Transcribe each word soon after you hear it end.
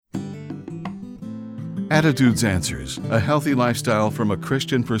Attitudes Answers, a healthy lifestyle from a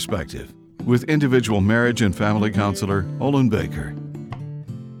Christian perspective, with individual marriage and family counselor Olin Baker.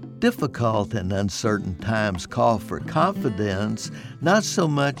 Difficult and uncertain times call for confidence, not so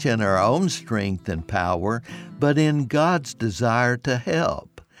much in our own strength and power, but in God's desire to help.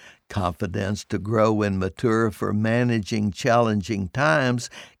 Confidence to grow and mature for managing challenging times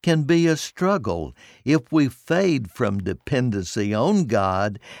can be a struggle if we fade from dependency on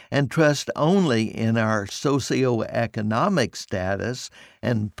God and trust only in our socioeconomic status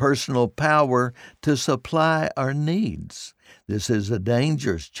and personal power to supply our needs. This is a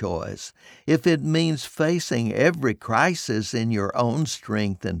dangerous choice if it means facing every crisis in your own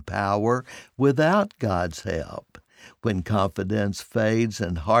strength and power without God's help. When confidence fades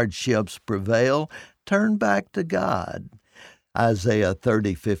and hardships prevail, turn back to God. Isaiah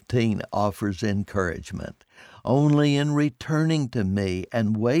 30:15 offers encouragement. Only in returning to me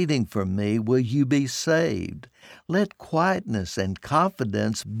and waiting for me will you be saved. Let quietness and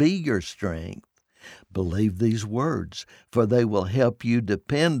confidence be your strength. Believe these words, for they will help you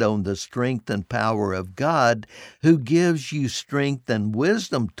depend on the strength and power of God, who gives you strength and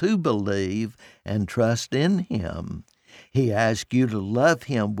wisdom to believe and trust in Him. He asks you to love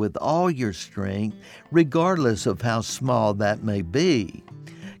Him with all your strength, regardless of how small that may be.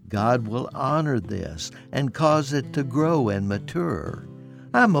 God will honor this and cause it to grow and mature.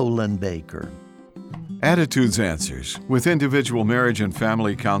 I'm Olin Baker. Attitudes Answers, with individual marriage and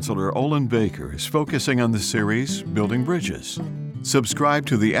family counselor Olin Baker, is focusing on the series Building Bridges. Subscribe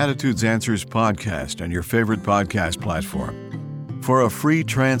to the Attitudes Answers podcast on your favorite podcast platform. For a free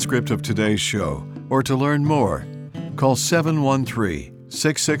transcript of today's show or to learn more, call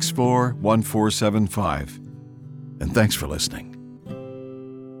 713-664-1475. And thanks for listening.